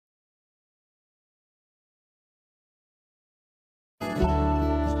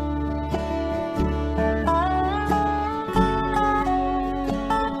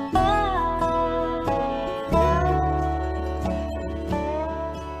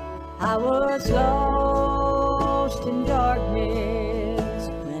I was lost in darkness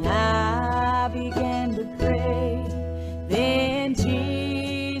when I began to pray. Then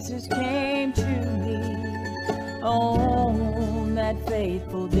Jesus came to me on that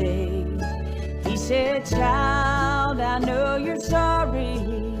faithful day. He said, "Child, I know you're sorry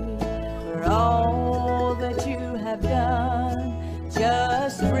for all that you have done.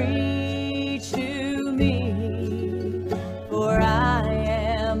 Just reach to me, for I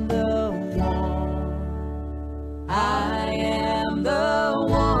am the one. I am the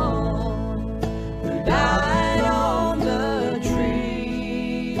one who died on the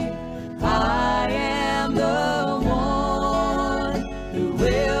tree. I am the one who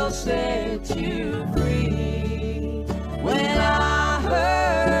will set you free. When I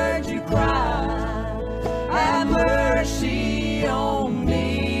heard you cry, have mercy on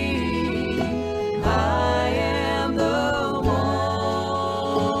me. I am the one.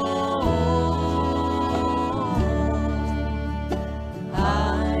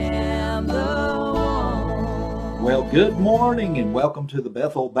 I am the one." Well, good morning and welcome to the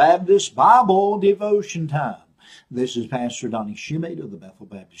Bethel Baptist Bible Devotion Time. This is Pastor Donnie Shoemate of the Bethel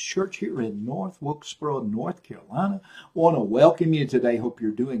Baptist Church here in North Wilkesboro, North Carolina. I want to welcome you today. Hope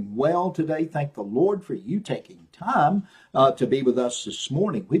you're doing well today. Thank the Lord for you taking time to be with us this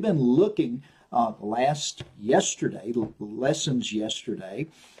morning. We've been looking lessons yesterday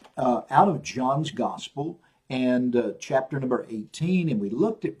out of John's Gospel and chapter number 18, and we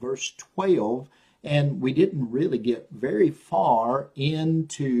looked at verse 12, and we didn't really get very far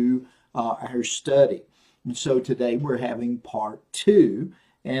into our study. And so today we're having part 2,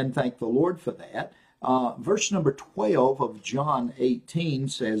 and thank the Lord for that. Verse number 12 of John 18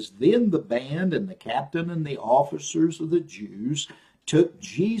 says, "Then the band and the captain and the officers of the Jews took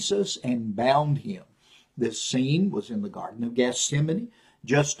Jesus and bound him." This scene was in the Garden of Gethsemane.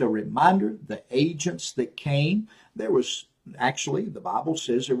 Just a reminder, the agents that came, there was actually, the Bible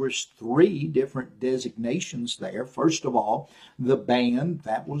says there was 3 different designations there. First of all, the band,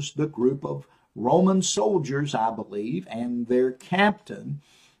 that was the group of Roman soldiers, I believe, and their captain.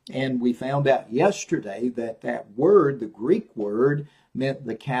 And we found out yesterday that that word, the Greek word, meant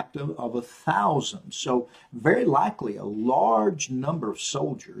the captain of 1,000. So very likely a large number of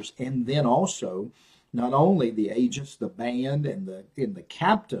soldiers, and then also not only the agents, the band, and the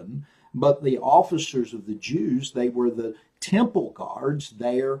captain, but the officers of the Jews. They were the temple guards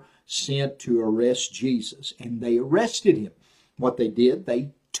there sent to arrest Jesus, and they arrested him. What they did,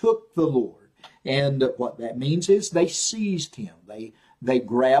 they took the Lord. And what that means is they seized him. They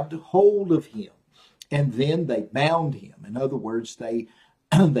grabbed hold of him, and then they bound him. In other words, they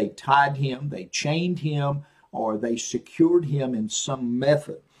tied him, they chained him, or they secured him in some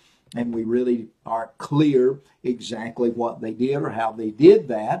method. And we really aren't clear exactly what they did or how they did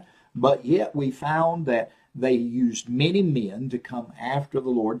that, but yet we found that they used many men to come after the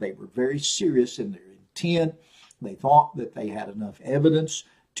Lord. They were very serious in their intent. They thought that they had enough evidence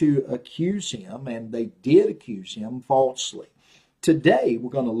to accuse him, and they did accuse him falsely. Today, we're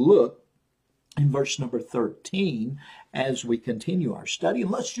going to look in verse number 13 as we continue our study.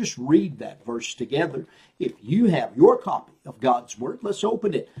 And let's just read that verse together. If you have your copy of God's Word, let's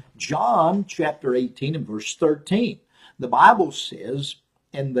open it. John chapter 18 and verse 13. The Bible says,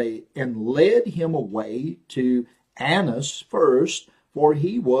 and led him away to Annas first, for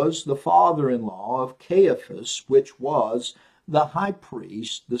he was the father-in-law of Caiaphas, which was the high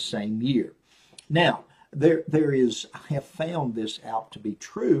priest the same year. Now, there is, I have found this out to be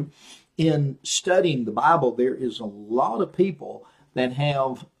true. In studying the Bible, there is a lot of people that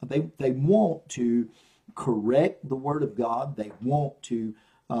they want to correct the Word of God. They want to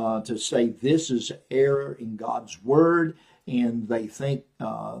say this is error in God's Word, and they think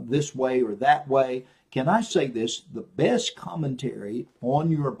this way or that way. Can I say this? The best commentary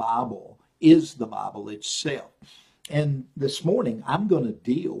on your Bible is the Bible itself. And this morning, I'm going to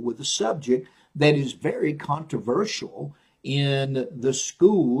deal with a subject that is very controversial in the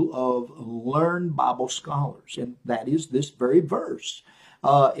school of learned Bible scholars, and that is this very verse.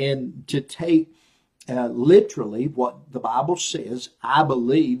 And to take literally what the Bible says, I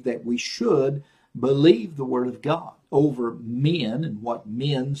believe that we should believe the Word of God over men and what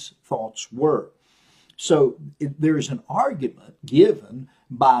men's thoughts were. So there is an argument given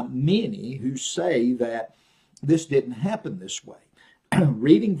by many who say that this didn't happen this way.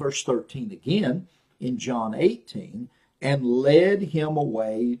 Reading verse 13 again in John 18, and led him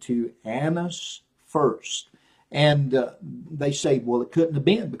away to Annas first. And they say, well, it couldn't have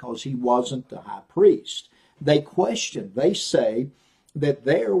been because he wasn't the high priest. They question, they say that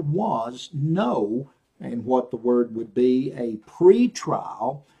there was no, and what the word would be, a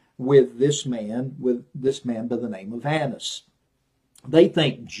pre-trial with this man by the name of Annas. They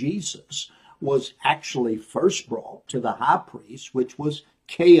think Jesus was actually first brought to the high priest, which was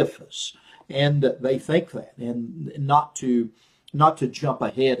Caiaphas. And they think that, and not to jump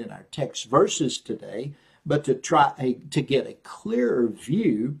ahead in our text verses today, but to try to get a clearer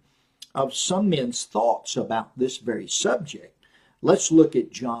view of some men's thoughts about this very subject. Let's look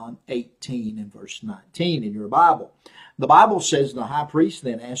at John 18 and verse 19 in your Bible. The Bible says the high priest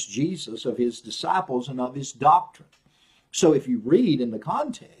then asked Jesus of his disciples and of his doctrine. So if you read in the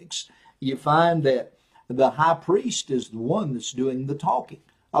context, you find that the high priest is the one that's doing the talking,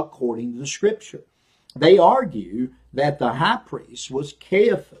 according to the Scripture. They argue that the high priest was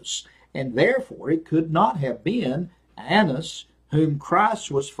Caiaphas, and therefore it could not have been Annas, whom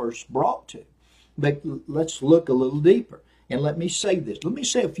Christ was first brought to. But let's look a little deeper, and let me say this. Let me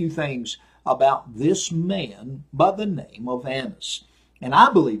say a few things about this man by the name of Annas. And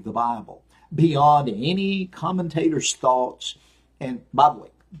I believe the Bible, beyond any commentator's thoughts, and by the way,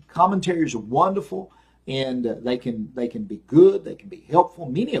 commentaries are wonderful, and they can be good, they can be helpful.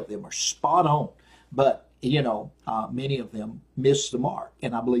 Many of them are spot on, but many of them miss the mark,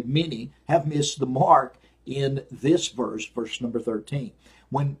 and I believe many have missed the mark in this verse number 13.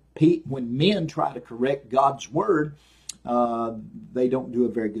 When men try to correct God's word, they don't do a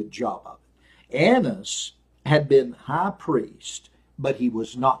very good job of it. Annas had been high priest, but he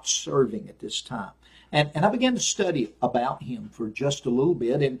was not serving at this time. And I began to study about him for just a little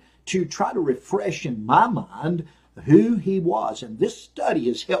bit and to try to refresh in my mind who he was. And this study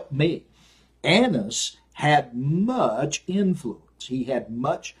has helped me. Annas had much influence. He had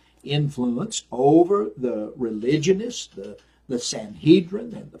much influence over the religionists, the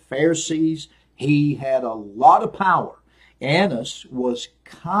Sanhedrin, and the Pharisees. He had a lot of power. Annas was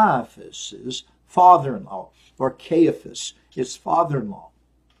Caiaphas's father-in-law, or Caiaphas, his father-in-law.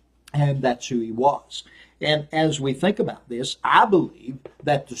 And that's who he was. And as we think about this, I believe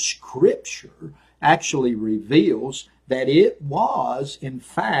that the Scripture actually reveals that it was, in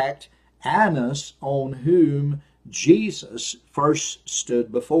fact, Annas on whom Jesus first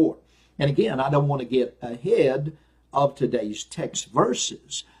stood before. And again, I don't want to get ahead of today's text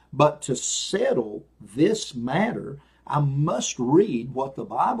verses, but to settle this matter, I must read what the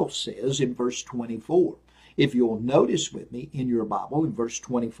Bible says in verse 24. If you'll notice with me in your Bible in verse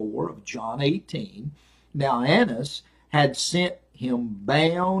 24 of John 18, now Annas had sent him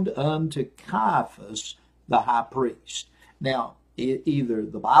bound unto Caiaphas the high priest. Now, either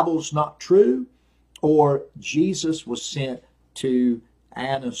the Bible's not true or Jesus was sent to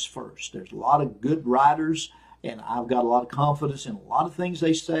Annas first. There's a lot of good writers, and I've got a lot of confidence in a lot of things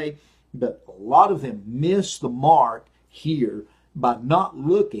they say, but a lot of them miss the mark here by not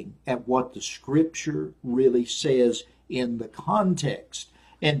looking at what the Scripture really says in the context.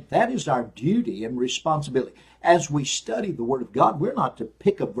 And that is our duty and responsibility. As we study the Word of God, we're not to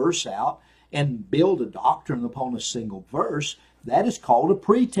pick a verse out and build a doctrine upon a single verse. That is called a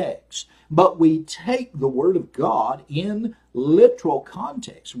pretext. But we take the Word of God in literal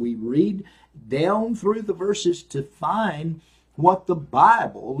context. We read down through the verses to find what the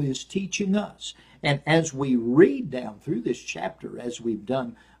Bible is teaching us. And as we read down through this chapter, as we've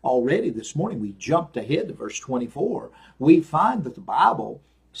done already this morning, we jumped ahead to verse 24. We find that the Bible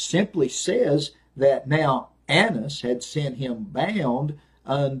simply says that now Annas had sent him bound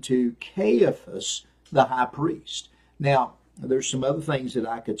unto Caiaphas the high priest. Now, there's some other things that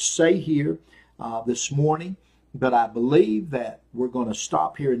I could say here this morning, but I believe that we're going to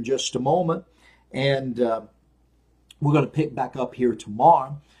stop here in just a moment, and we're going to pick back up here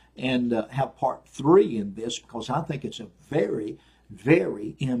tomorrow and have part 3 in this, because I think it's a very,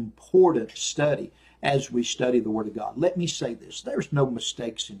 very important study as we study the Word of God. Let me say this. There's no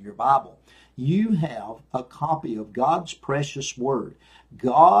mistakes in your Bible. You have a copy of God's precious Word.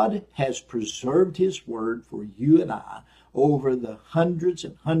 God has preserved His Word for you and I over the hundreds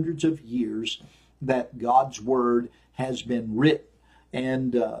and hundreds of years that God's Word has been written.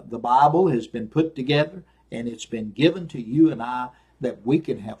 And the Bible has been put together, and it's been given to you and I that we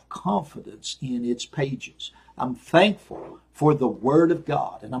can have confidence in its pages. I'm thankful for the Word of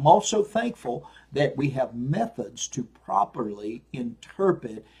God, and I'm also thankful that we have methods to properly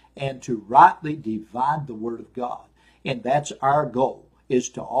interpret and to rightly divide the Word of God. And that's our goal, is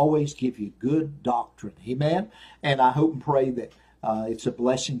to always give you good doctrine. Amen? And I hope and pray that it's a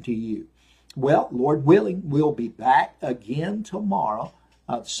blessing to you. Well, Lord willing, we'll be back again tomorrow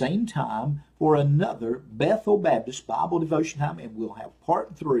at the same time for another Bethel Baptist Bible devotion time, and we'll have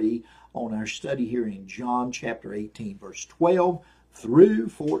part 3 on our study here in John chapter 18, verse 12 through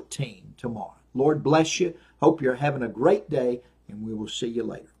 14 tomorrow. Lord bless you. Hope you're having a great day, and we will see you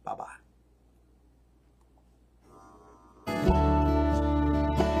later. Bye-bye.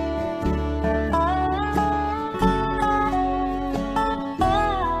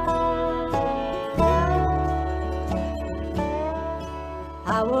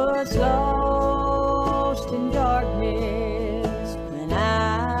 I was lost in darkness when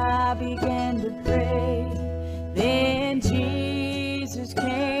I began to pray. Then Jesus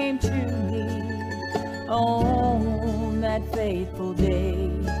came to me on that faithful day.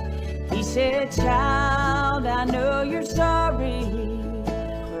 He said, "Child, I know you're sorry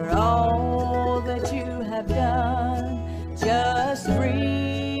for all that you have done.